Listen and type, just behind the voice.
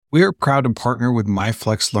We are proud to partner with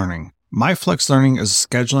MyFlex Learning. MyFlex Learning is a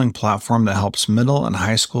scheduling platform that helps middle and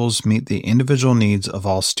high schools meet the individual needs of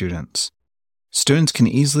all students. Students can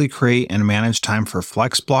easily create and manage time for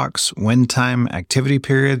flex blocks, win time, activity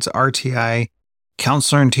periods, RTI,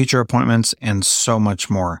 counselor and teacher appointments, and so much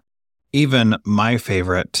more. Even my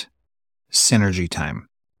favorite, synergy time.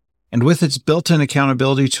 And with its built-in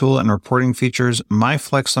accountability tool and reporting features,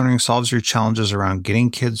 MyFlex Learning solves your challenges around getting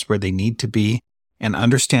kids where they need to be and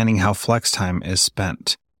understanding how flex time is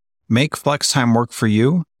spent. Make flex time work for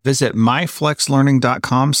you. Visit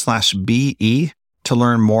myflexlearning.com/BE to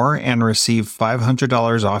learn more and receive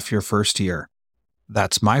 $500 off your first year.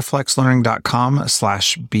 That's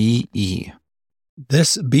myflexlearning.com/BE.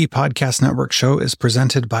 This B Podcast Network show is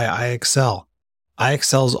presented by iExcel.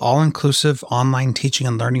 iExcel's all-inclusive online teaching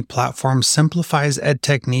and learning platform simplifies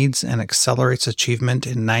edtech needs and accelerates achievement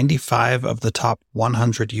in 95 of the top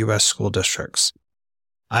 100 U.S. school districts.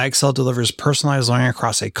 iExcel delivers personalized learning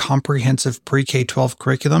across a comprehensive pre-K-12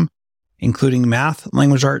 curriculum, including math,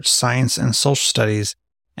 language arts, science, and social studies,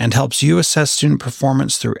 and helps you assess student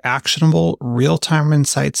performance through actionable, real-time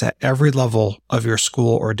insights at every level of your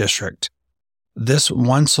school or district. This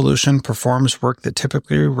one solution performs work that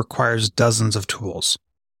typically requires dozens of tools.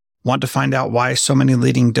 Want to find out why so many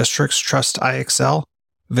leading districts trust iExcel?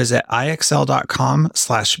 Visit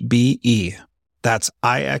iexcel.com/BE. That's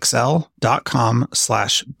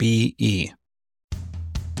iexcel.com/BE.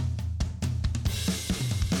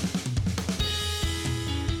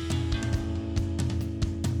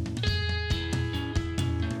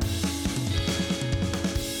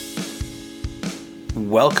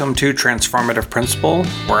 Welcome to Transformative Principal,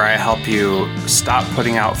 where I help you stop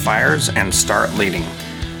putting out fires and start leading.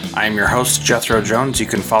 I am your host, Jethro Jones. You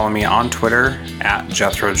can follow me on Twitter at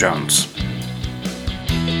Jethro Jones.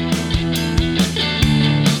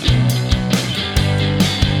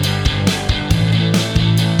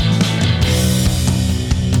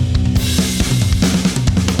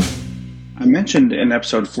 I mentioned in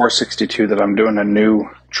episode 462 that I'm doing a new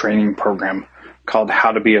training program called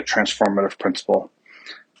How to Be a Transformative Principal.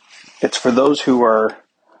 It's for those who are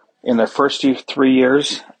in their first 3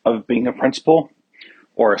 years of being a principal,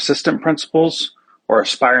 or assistant principals, or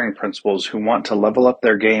aspiring principals who want to level up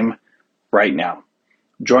their game right now.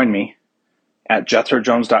 Join me at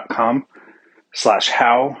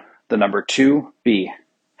jethrojones.com/how2be.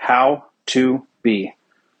 How to be.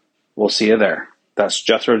 We'll see you there. That's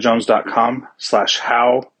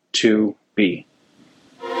jethrojones.com/how2be.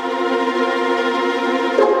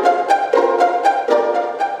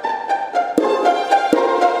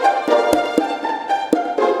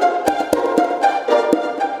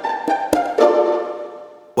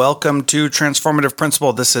 Welcome to Transformative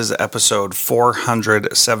Principal. This is episode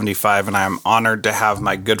 475, and I'm honored to have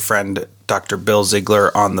my good friend, Dr. Bill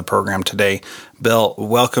Ziegler, on the program today. Bill,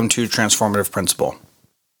 welcome to Transformative Principal.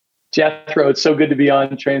 Jethro, it's so good to be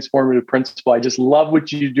on Transformative Principal. I just love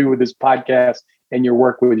what you do with this podcast and your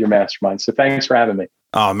work with your mastermind. So thanks for having me.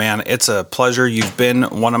 Oh, man, it's a pleasure. You've been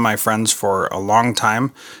one of my friends for a long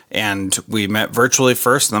time, and we met virtually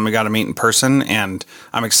first, and then we got to meet in person, and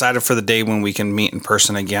I'm excited for the day when we can meet in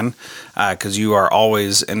person again, because you are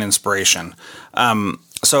always an inspiration.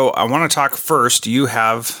 So I want to talk first. You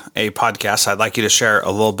have a podcast. I'd like you to share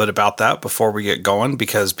a little bit about that before we get going,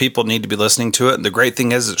 because people need to be listening to it. And the great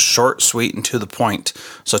thing is it's short, sweet, and to the point.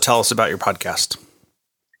 So tell us about your podcast.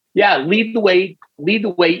 Yeah, Lead the Way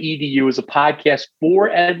EDU is a podcast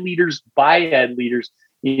for ed leaders by ed leaders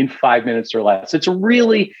in 5 minutes or less. It's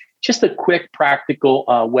really just a quick, practical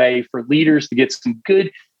way for leaders to get some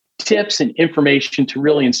good tips and information to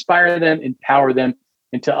really inspire them, empower them,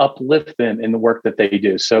 and to uplift them in the work that they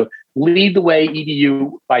do. So Lead the Way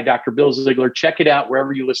EDU by Dr. Bill Ziegler. Check it out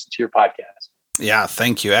wherever you listen to your podcast. Yeah,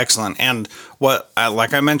 thank you. Excellent. And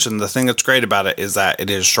like I mentioned, the thing that's great about it is that it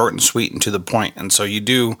is short and sweet and to the point. And so you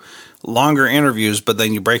do longer interviews, but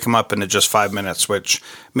then you break them up into just 5 minutes, which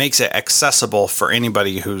makes it accessible for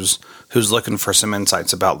anybody who's looking for some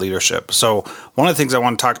insights about leadership. So one of the things I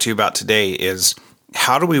want to talk to you about today is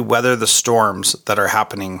how do we weather the storms that are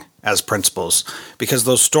happening as principals? Because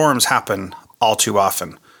those storms happen all too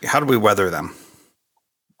often. How do we weather them?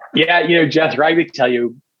 Yeah, Jethro, I would tell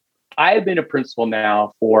you, I have been a principal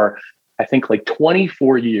now for, I think, like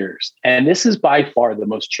 24 years. And this is by far the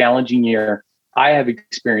most challenging year I have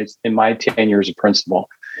experienced in my 10 years of principal.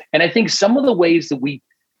 And I think some of the ways that we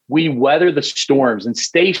weather the storms and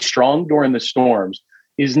stay strong during the storms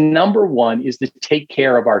is, number one, is to take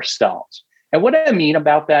care of ourselves. And what I mean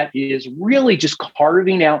about that is really just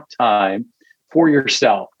carving out time for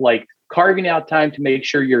yourself, like carving out time to make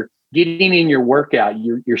sure you're getting in your workout,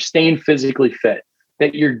 you're staying physically fit.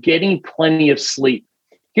 that you're getting plenty of sleep.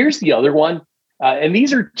 Here's the other one. And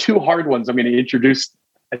these are two hard ones I'm going to introduce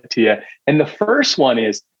to you. And the first one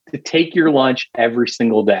is to take your lunch every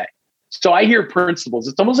single day. So I hear principals,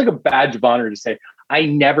 it's almost like a badge of honor to say, I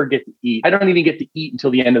never get to eat. I don't even get to eat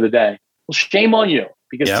until the end of the day. Well, shame on you,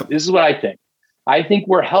 because This is what I think. I think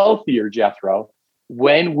we're healthier, Jethro,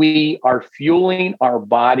 when we are fueling our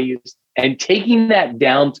bodies and taking that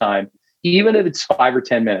downtime, even if it's 5 or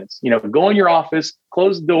 10 minutes. Go in your office,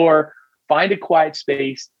 close the door, find a quiet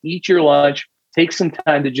space, eat your lunch, take some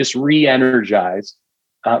time to just re-energize.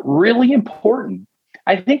 Really important.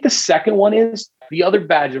 I think the second one is the other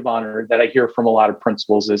badge of honor that I hear from a lot of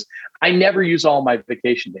principals is I never use all my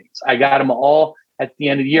vacation days. I got them all at the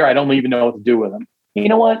end of the year. I don't even know what to do with them. You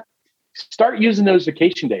know what? Start using those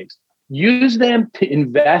vacation days. Use them to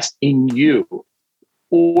invest in you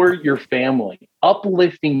or your family,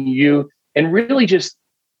 uplifting you, and really just,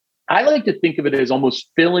 I like to think of it as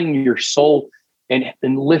almost filling your soul and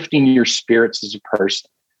lifting your spirits as a person.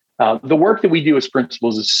 The work that we do as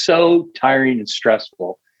principals is so tiring and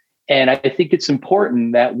stressful. And I think it's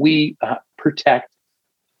important that we protect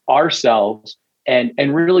ourselves and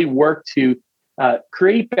really work to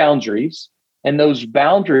create boundaries. And those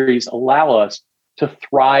boundaries allow us to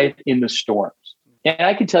thrive in the storms. And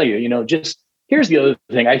I can tell you, just here's the other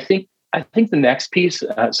thing. I think the next piece.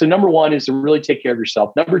 So number one is to really take care of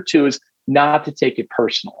yourself. Number two is not to take it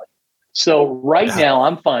personally. So right now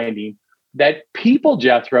I'm finding that people,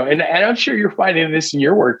 Jethro, and I'm sure you're finding this in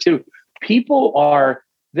your work too. People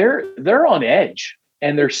they're on edge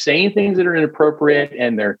and they're saying things that are inappropriate,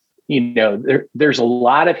 and there's a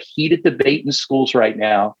lot of heated debate in schools right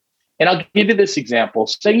now. And I'll give you this example.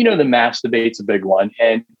 Say, the mass debate's a big one,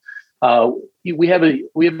 and we have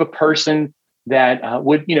a person that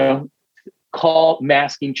would call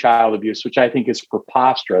masking child abuse, which I think is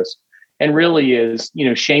preposterous and really is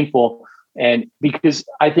shameful. And because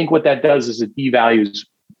I think what that does is it devalues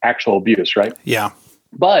actual abuse, right? Yeah.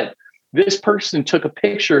 But this person took a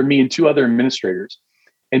picture of me and two other administrators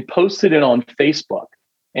and posted it on Facebook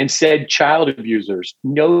and said, child abusers,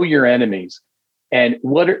 know your enemies, and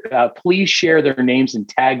please share their names and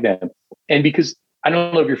tag them. And because I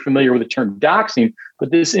don't know if you're familiar with the term doxing,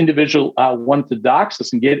 but this individual wanted to dox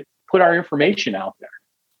us and put our information out there,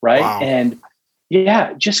 right? Wow. And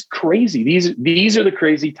yeah, just crazy. These are the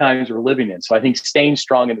crazy times we're living in. So I think staying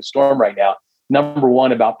strong in the storm right now, number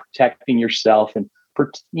one, about protecting yourself and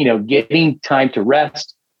getting time to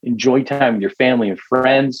rest, enjoy time with your family and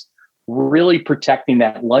friends, really protecting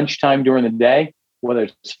that lunchtime during the day, whether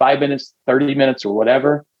it's 5 minutes, 30 minutes, or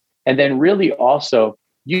whatever. And then really also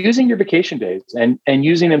using your vacation days and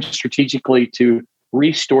using them strategically to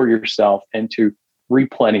restore yourself and to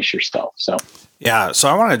replenish yourself. So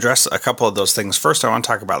I want to address a couple of those things. First, I want to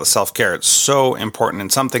talk about the self-care. It's so important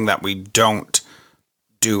and something that we don't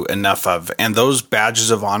do enough of. And those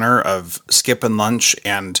badges of honor of skipping lunch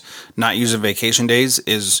and not using vacation days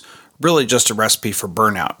is really just a recipe for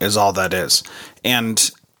burnout, is all that is.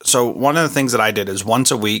 And so one of the things that I did is once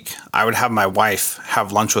a week, I would have my wife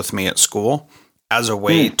have lunch with me at school as a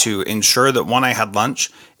way to ensure that, one, I had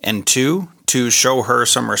lunch, and two, to show her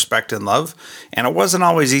some respect and love. And it wasn't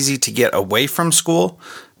always easy to get away from school,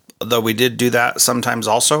 though we did do that sometimes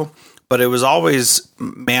also. But it was always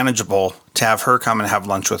manageable to have her come and have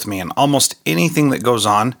lunch with me. And almost anything that goes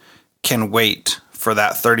on can wait for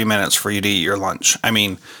that 30 minutes for you to eat your lunch. I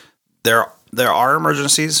mean, there are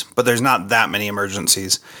emergencies, but there's not that many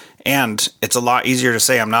emergencies. And it's a lot easier to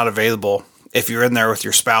say I'm not available if you're in there with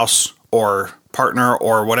your spouse or partner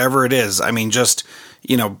or whatever it is. I mean, just,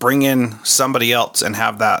 bring in somebody else and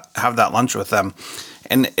have that lunch with them.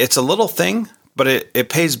 And it's a little thing, but it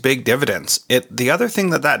pays big dividends. The other thing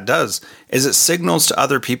that does is it signals to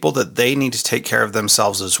other people that they need to take care of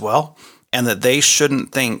themselves as well, and that they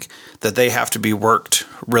shouldn't think that they have to be worked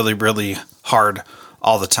really, really hard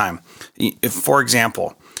all the time. If, for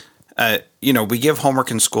example, we give homework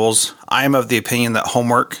in schools. I am of the opinion that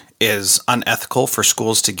homework is unethical for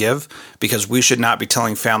schools to give, because we should not be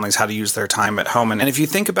telling families how to use their time at home. And if you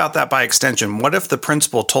think about that by extension, what if the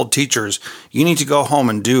principal told teachers, you need to go home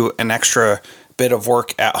and do an extra bit of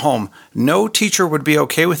work at home? No teacher would be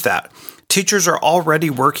okay with that. Teachers are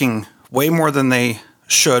already working way more than they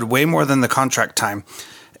should, way more than the contract time,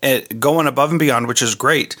 going above and beyond, which is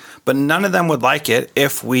great. But none of them would like it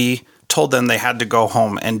if we told them they had to go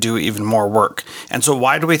home and do even more work. And so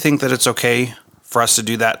why do we think that it's okay for us to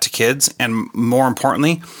do that to kids? And more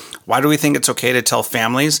importantly, why do we think it's okay to tell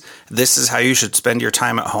families this is how you should spend your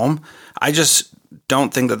time at home? I just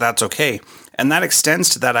don't think that that's okay. And that extends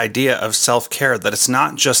to that idea of self-care, that it's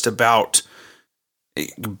not just about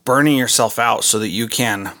burning yourself out so that you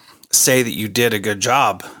can say that you did a good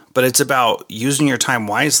job, but it's about using your time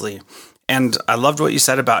wisely. And I loved what you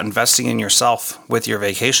said about investing in yourself with your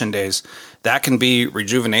vacation days. That can be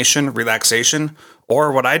rejuvenation, relaxation,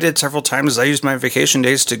 or what I did several times is I used my vacation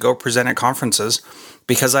days to go present at conferences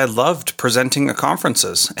because I loved presenting at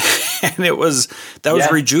conferences. And that was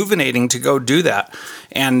rejuvenating to go do that.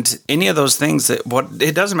 And any of those things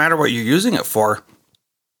it doesn't matter what you're using it for.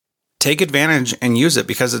 Take advantage and use it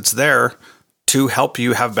because it's there to help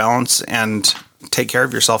you have balance and take care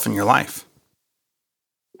of yourself in your life.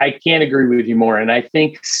 I can't agree with you more. And I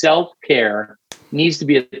think self-care needs to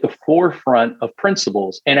be at the forefront of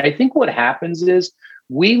principles. And I think what happens is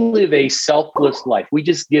we live a selfless life. We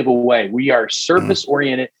just give away. We are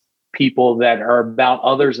service-oriented people that are about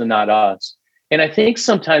others and not us. And I think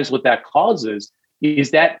sometimes what that causes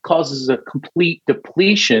is a complete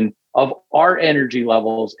depletion of our energy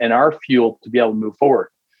levels and our fuel to be able to move forward.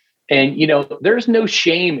 And, there's no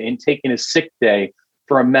shame in taking a sick day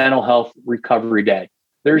for a mental health recovery day.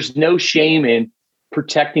 There's no shame in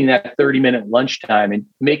protecting that 30-minute lunchtime and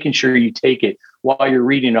making sure you take it while you're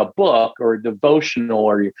reading a book or a devotional,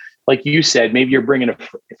 or like you said, maybe you're bringing a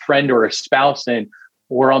friend or a spouse in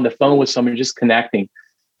or on the phone with someone, just connecting.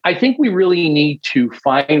 I think we really need to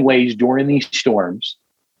find ways during these storms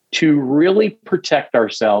to really protect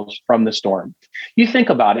ourselves from the storm. You think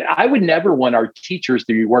about it. I would never want our teachers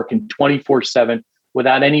to be working 24/7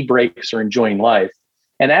 without any breaks or enjoying life.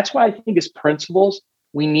 And that's why I think as principals,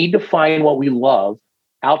 we need to find what we love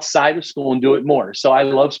outside of school and do it more. So I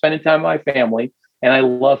love spending time with my family and I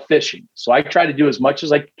love fishing. So I try to do as much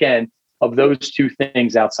as I can of those two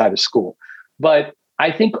things outside of school. But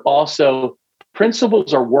I think also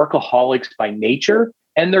principals are workaholics by nature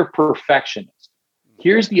and they're perfectionists.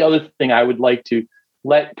 Here's the other thing I would like to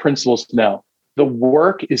let principals know. The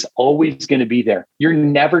work is always going to be there. You're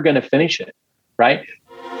never going to finish it, right?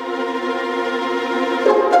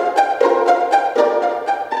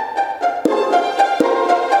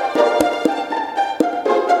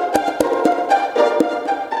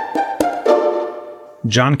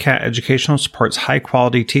 John Catt Educational supports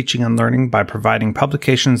high-quality teaching and learning by providing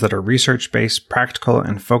publications that are research-based, practical,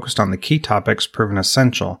 and focused on the key topics proven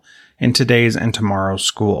essential in today's and tomorrow's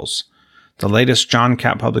schools. The latest John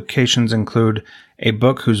Catt publications include a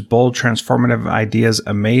book whose bold, transformative ideas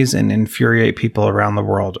amaze and infuriate people around the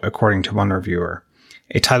world, according to one reviewer,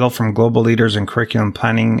 a title from global leaders in curriculum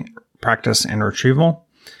planning, practice, and retrieval,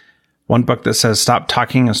 one book that says stop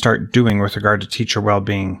talking and start doing with regard to teacher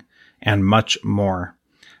well-being, and much more.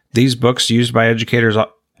 These books, used by educators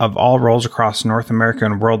of all roles across North America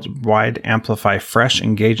and worldwide, amplify fresh,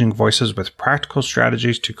 engaging voices with practical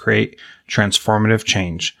strategies to create transformative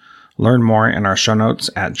change. Learn more in our show notes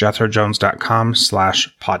at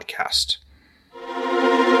jethrojones.com/podcast.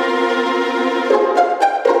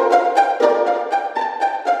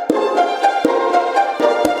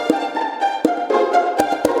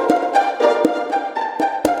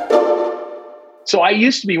 So I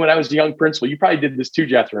used to be, when I was a young principal, you probably did this too,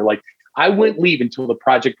 Jethro, like I wouldn't leave until the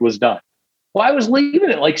project was done. Well, I was leaving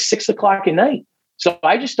at like 6:00 at night. So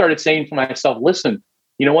I just started saying to myself, listen,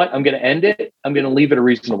 you know what? I'm going to end it. I'm going to leave at a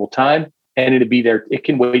reasonable time and it'll be there. It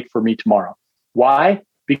can wait for me tomorrow. Why?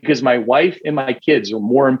 Because my wife and my kids are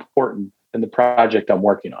more important than the project I'm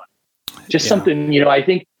working on. Just something, I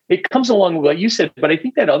think it comes along with what you said, but I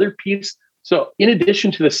think that other piece, so in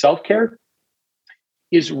addition to the self-care,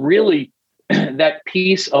 is really that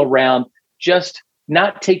piece around just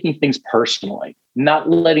not taking things personally, not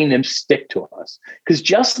letting them stick to us. Because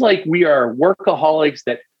just like we are workaholics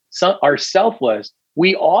that are selfless,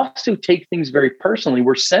 we also take things very personally.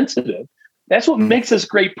 We're sensitive. That's what makes us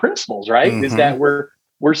great principals, right? Mm-hmm. Is that we're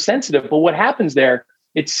sensitive. But what happens there,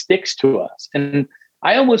 it sticks to us. And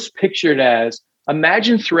I almost picture it as,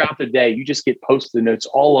 imagine throughout the day, you just get Post-it notes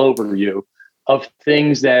all over you of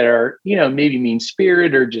things that are, maybe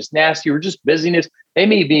mean-spirited or just nasty or just busyness. They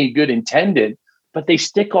may be good intended, but they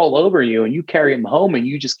stick all over you and you carry them home and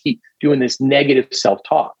you just keep doing this negative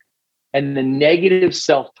self-talk. And the negative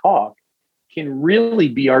self-talk can really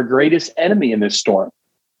be our greatest enemy in this storm.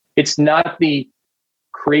 It's not the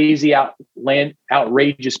crazy,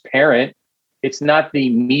 outrageous parent. It's not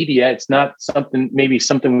the media. It's not something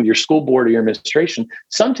with your school board or your administration.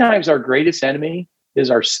 Sometimes our greatest enemy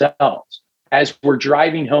is ourselves. As we're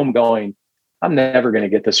driving home going, I'm never going to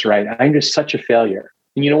get this right. I'm just such a failure.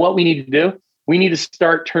 And you know what we need to do? We need to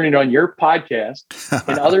start turning on your podcast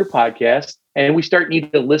and other podcasts. And we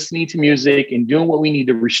need to listening to music and doing what we need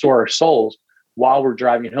to restore our souls while we're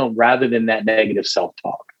driving home rather than that negative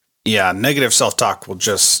self-talk. Yeah, negative self-talk will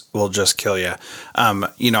just kill you.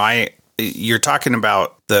 you're talking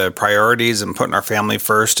about the priorities and putting our family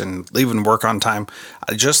first and leaving work on time.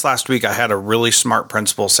 Just last week, I had a really smart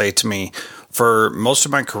principal say to me, for most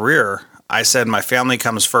of my career, I said my family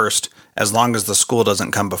comes first as long as the school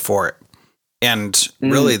doesn't come before it. And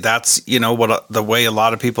really, that's, what the way a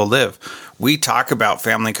lot of people live. We talk about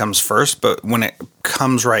family comes first, but when it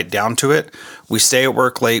comes right down to it, we stay at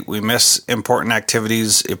work late, we miss important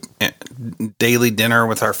activities, daily dinner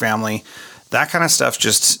with our family. That kind of stuff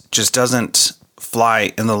just doesn't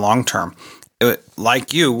fly in the long term.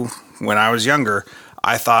 Like you, when I was younger,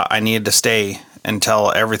 I thought I needed to stay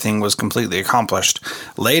until everything was completely accomplished.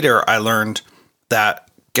 Later, I learned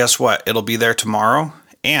that, guess what? It'll be there tomorrow.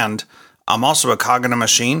 And I'm also a cog in a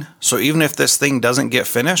machine. So even if this thing doesn't get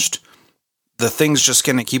finished, the thing's just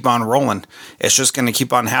going to keep on rolling. It's just going to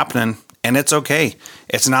keep on happening. And it's okay.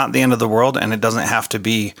 It's not the end of the world. And it doesn't have to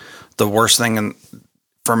be the worst thing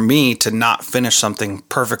for me to not finish something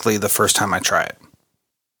perfectly the first time I try it.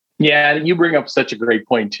 Yeah, you bring up such a great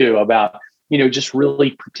point too about, just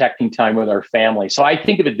really protecting time with our family. So I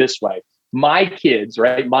think of it this way. My kids,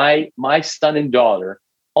 right? My son and daughter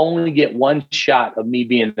only get one shot of me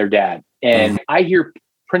being their dad. And I hear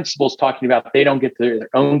principals talking about they don't get their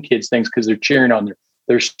own kids things because they're cheering on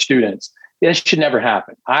their students. This should never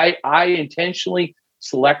happen. I intentionally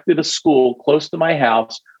selected a school close to my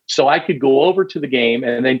house so I could go over to the game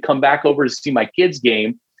and then come back over to see my kids'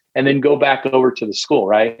 game and then go back over to the school,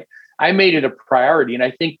 right? I made it a priority. And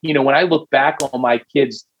I think, when I look back on my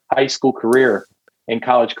kids' high school career and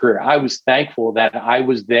college career, I was thankful that I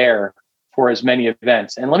was there for as many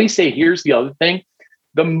events. And let me say, here's the other thing.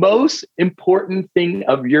 The most important thing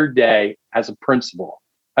of your day as a principal,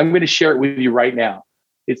 I'm going to share it with you right now.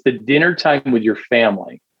 It's the dinner time with your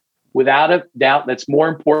family. Without a doubt, that's more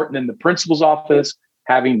important than the principal's office,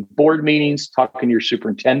 having board meetings, talking to your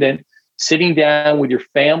superintendent, sitting down with your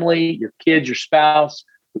family, your kids, your spouse,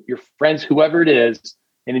 your friends, whoever it is,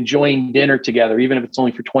 and enjoying dinner together, even if it's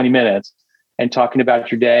only for 20 minutes, and talking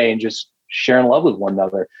about your day and just sharing love with one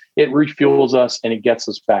another. It refuels us and it gets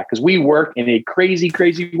us back because we work in a crazy,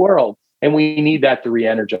 crazy world and we need that to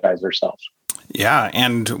re-energize ourselves. Yeah.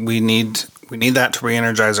 And we need that to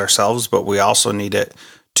re-energize ourselves, but we also need it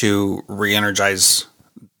to re-energize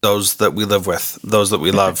those that we live with, those that we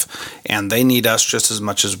love, and they need us just as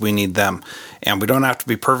much as we need them. And we don't have to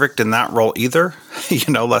be perfect in that role either,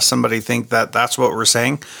 lest somebody think that that's what we're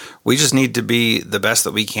saying. We just need to be the best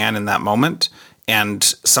that we can in that moment. And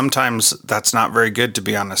sometimes that's not very good, to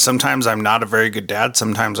be honest. Sometimes I'm not a very good dad.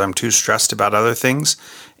 Sometimes I'm too stressed about other things.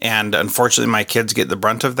 And unfortunately, my kids get the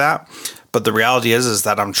brunt of that. But the reality is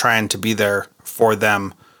that I'm trying to be there for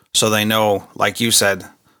them so they know, like you said,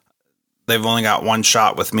 they've only got one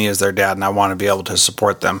shot with me as their dad, and I want to be able to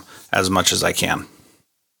support them as much as I can.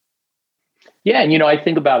 Yeah. And, I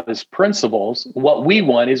think about as principals, what we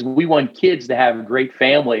want kids to have great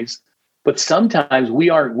families. But sometimes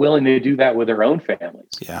we aren't willing to do that with our own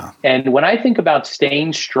families. Yeah. And when I think about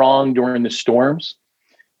staying strong during the storms,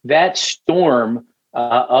 that storm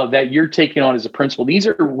that you're taking on as a principal, these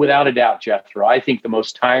are without a doubt, Jethro, I think the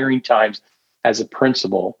most tiring times as a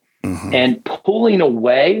principal. And pulling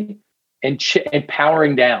away and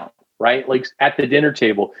powering down, right? Like at the dinner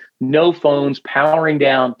table, no phones, powering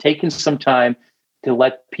down, taking some time to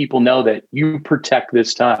let people know that you protect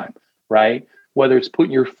this time, right? Whether it's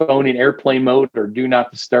putting your phone in airplane mode or do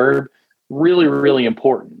not disturb, really, really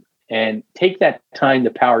important. And take that time to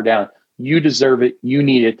power down. You deserve it. You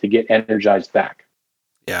need it to get energized back.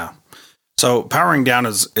 Yeah. So powering down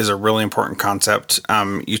is a really important concept.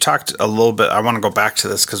 You talked a little bit, I want to go back to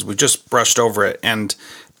this because we just brushed over it. And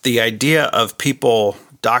the idea of people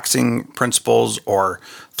doxing principals or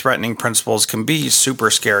threatening principals can be super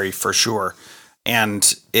scary for sure.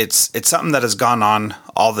 And it's something that has gone on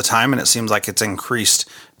all the time, and it seems like it's increased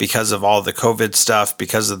because of all the COVID stuff,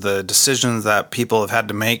 because of the decisions that people have had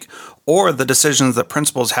to make, or the decisions that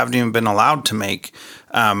principals haven't even been allowed to make,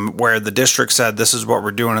 where the district said, this is what we're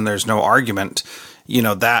doing, and there's no argument.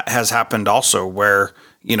 That has happened also where,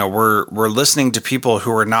 we're listening to people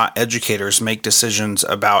who are not educators make decisions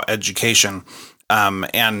about education,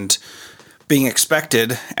 and being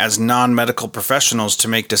expected as non-medical professionals to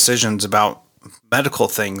make decisions about medical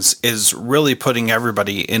things is really putting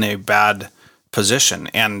everybody in a bad position.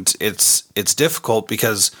 And it's difficult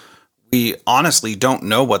because we honestly don't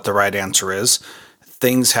know what the right answer is.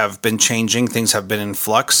 Things have been changing, things have been in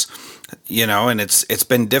flux, and it's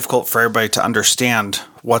been difficult for everybody to understand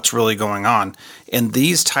what's really going on. In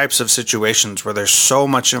these types of situations where there's so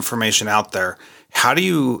much information out there, how do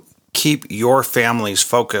you keep your families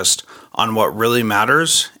focused on what really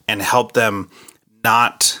matters and help them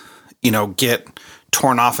not, get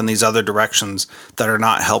torn off in these other directions that are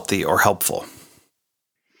not healthy or helpful?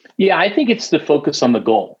 Yeah, I think it's the focus on the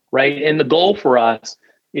goal, right? And the goal for us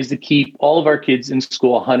is to keep all of our kids in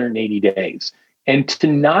school 180 days and to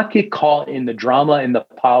not get caught in the drama and the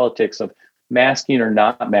politics of masking or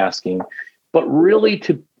not masking, but really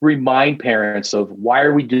to remind parents of why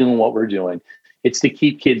are we doing what we're doing. It's to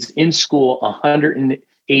keep kids in school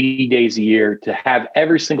 180 days a year, to have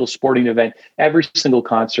every single sporting event, every single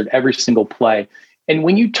concert, every single play. And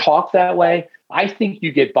when you talk that way, I think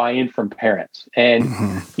you get buy-in from parents. And,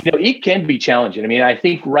 it can be challenging. I mean, I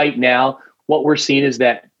think right now what we're seeing is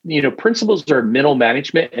that, principals are middle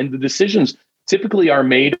management and the decisions typically are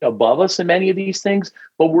made above us in many of these things,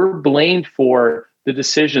 but we're blamed for the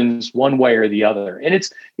decisions one way or the other. And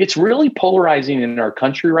it's really polarizing in our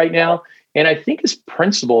country right now. And I think as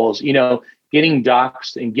principals, getting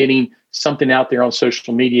doxxed and getting something out there on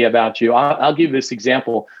social media about you. I'll give this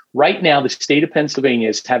example. Right now, the state of Pennsylvania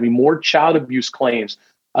is having more child abuse claims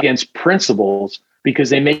against principals because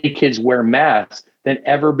they make kids wear masks than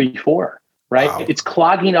ever before, right? Wow. It's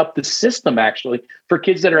clogging up the system, actually, for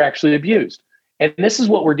kids that are actually abused. And this is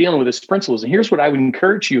what we're dealing with as principals. And here's what I would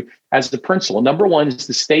encourage you as the principal. Number one is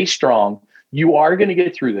to stay strong. You are going to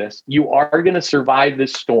get through this. You are going to survive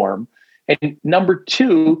this storm. And number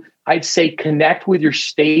two, I'd say connect with your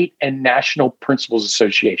state and national principals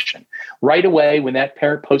association. Right away, when that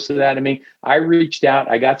parent posted that to me, I reached out.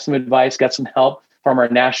 I got some advice, got some help from our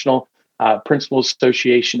national principals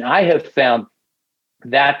association. I have found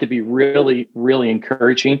that to be really, really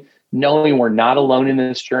encouraging, knowing we're not alone in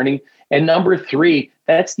this journey. And number three,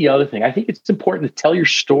 that's the other thing. I think it's important to tell your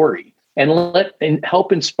story and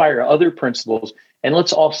help inspire other principals. And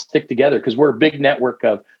let's all stick together because we're a big network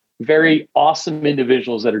of very awesome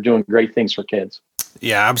individuals that are doing great things for kids.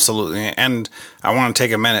 Yeah, absolutely. And I want to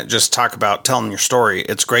take a minute, just talk about telling your story.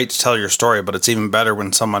 It's great to tell your story, but it's even better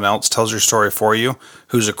when someone else tells your story for you,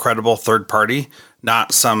 who's a credible third party,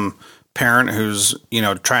 not some parent who's,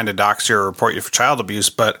 trying to dox you or report you for child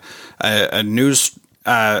abuse, but a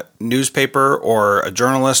newspaper or a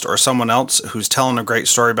journalist or someone else who's telling a great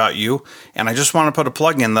story about you. And I just want to put a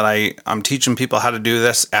plug in that I'm teaching people how to do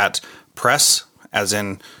this at Press, as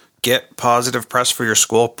in get positive press for your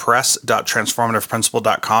school,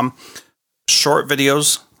 press.transformativeprincipal.com. Short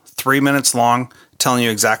videos, 3 minutes long, telling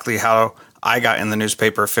you exactly how I got in the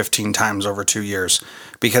newspaper 15 times over 2 years.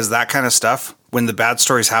 Because that kind of stuff, when the bad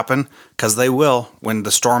stories happen, because they will, when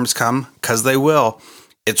the storms come, because they will,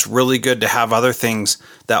 it's really good to have other things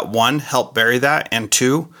that, one, help bury that, and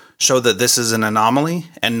two, show that this is an anomaly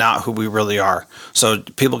and not who we really are. So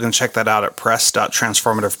people can check that out at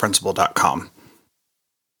press.transformativeprincipal.com.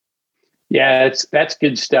 Yeah, that's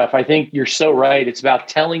good stuff. I think you're so right. It's about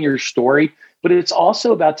telling your story, but it's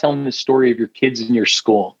also about telling the story of your kids in your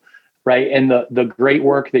school, right? And the great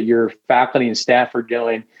work that your faculty and staff are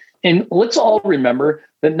doing. And let's all remember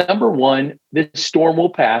that number one, this storm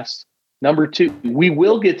will pass. Number two, we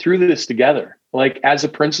will get through this together. Like as a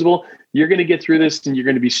principal, you're going to get through this and you're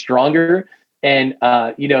going to be stronger. And,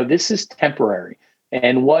 this is temporary.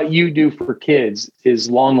 And what you do for kids is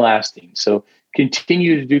long lasting. So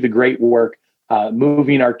continue to do the great work,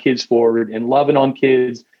 moving our kids forward and loving on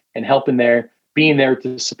kids and being there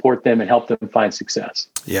to support them and help them find success.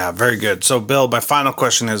 Yeah, very good. So, Bill, my final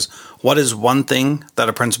question is, what is one thing that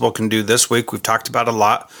a principal can do this week? We've talked about a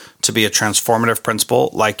lot to be a transformative principal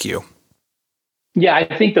like you. Yeah,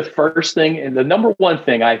 I think the first thing and the number one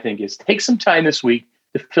thing I think is take some time this week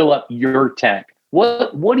to fill up your tank.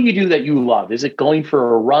 What do you do that you love? Is it going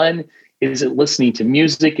for a run? Is it listening to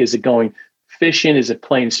music? Is it going fishing? Is it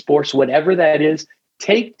playing sports? Whatever that is,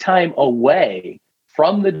 take time away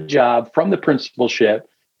from the job, from the principalship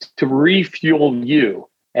to refuel you.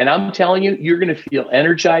 And I'm telling you, you're going to feel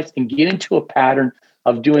energized and get into a pattern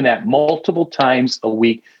of doing that multiple times a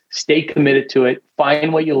week. Stay committed to it,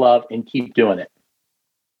 find what you love, and keep doing it.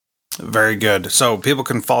 Very good. So people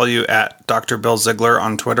can follow you at Dr. Bill Ziegler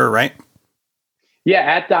on Twitter, right? Yeah,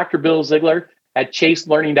 at Dr. Bill Ziegler at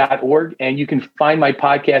chaselearning.org. And you can find my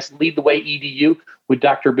podcast, Lead the Way EDU, with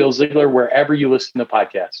Dr. Bill Ziegler, wherever you listen to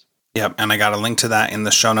podcasts. Yep, and I got a link to that in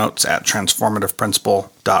the show notes at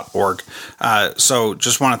transformativeprincipal.org. So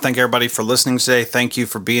just want to thank everybody for listening today. Thank you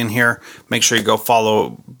for being here. Make sure you go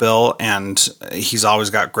follow Bill, and he's always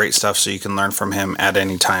got great stuff so you can learn from him at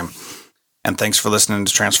any time. And thanks for listening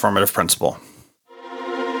to Transformative Principal.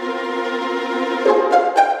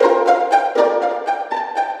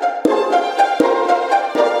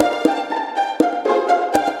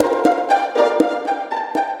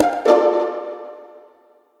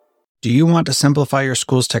 Do you want to simplify your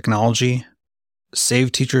school's technology,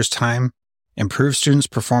 save teachers time, improve students'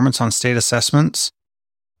 performance on state assessments,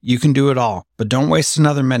 You can do it all, but don't waste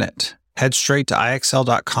another minute. Head straight to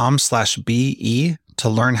ixl.com/BE to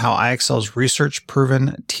learn how IXL's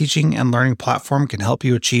research-proven teaching and learning platform can help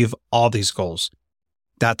you achieve all these goals.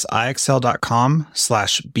 That's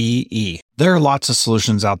ixl.com/BE. There are lots of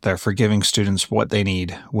solutions out there for giving students what they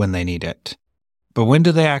need when they need it. But when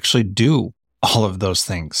do they actually do all of those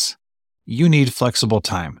things? You need flexible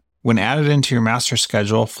time. When added into your master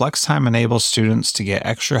schedule, Flex Time enables students to get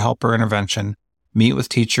extra help or intervention, meet with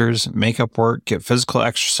teachers, make up work, get physical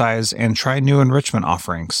exercise, and try new enrichment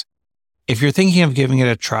offerings. If you're thinking of giving it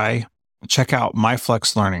a try, check out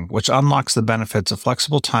MyFlex Learning, which unlocks the benefits of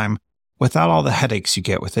flexible time without all the headaches you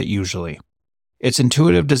get with it usually. Its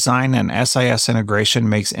intuitive design and SIS integration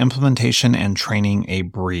makes implementation and training a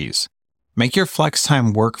breeze. Make your flex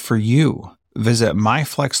time work for you. Visit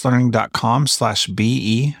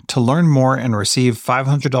myflexlearning.com/BE to learn more and receive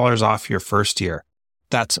 $500 off your first year.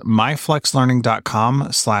 That's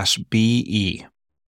myflexlearning.com/BE.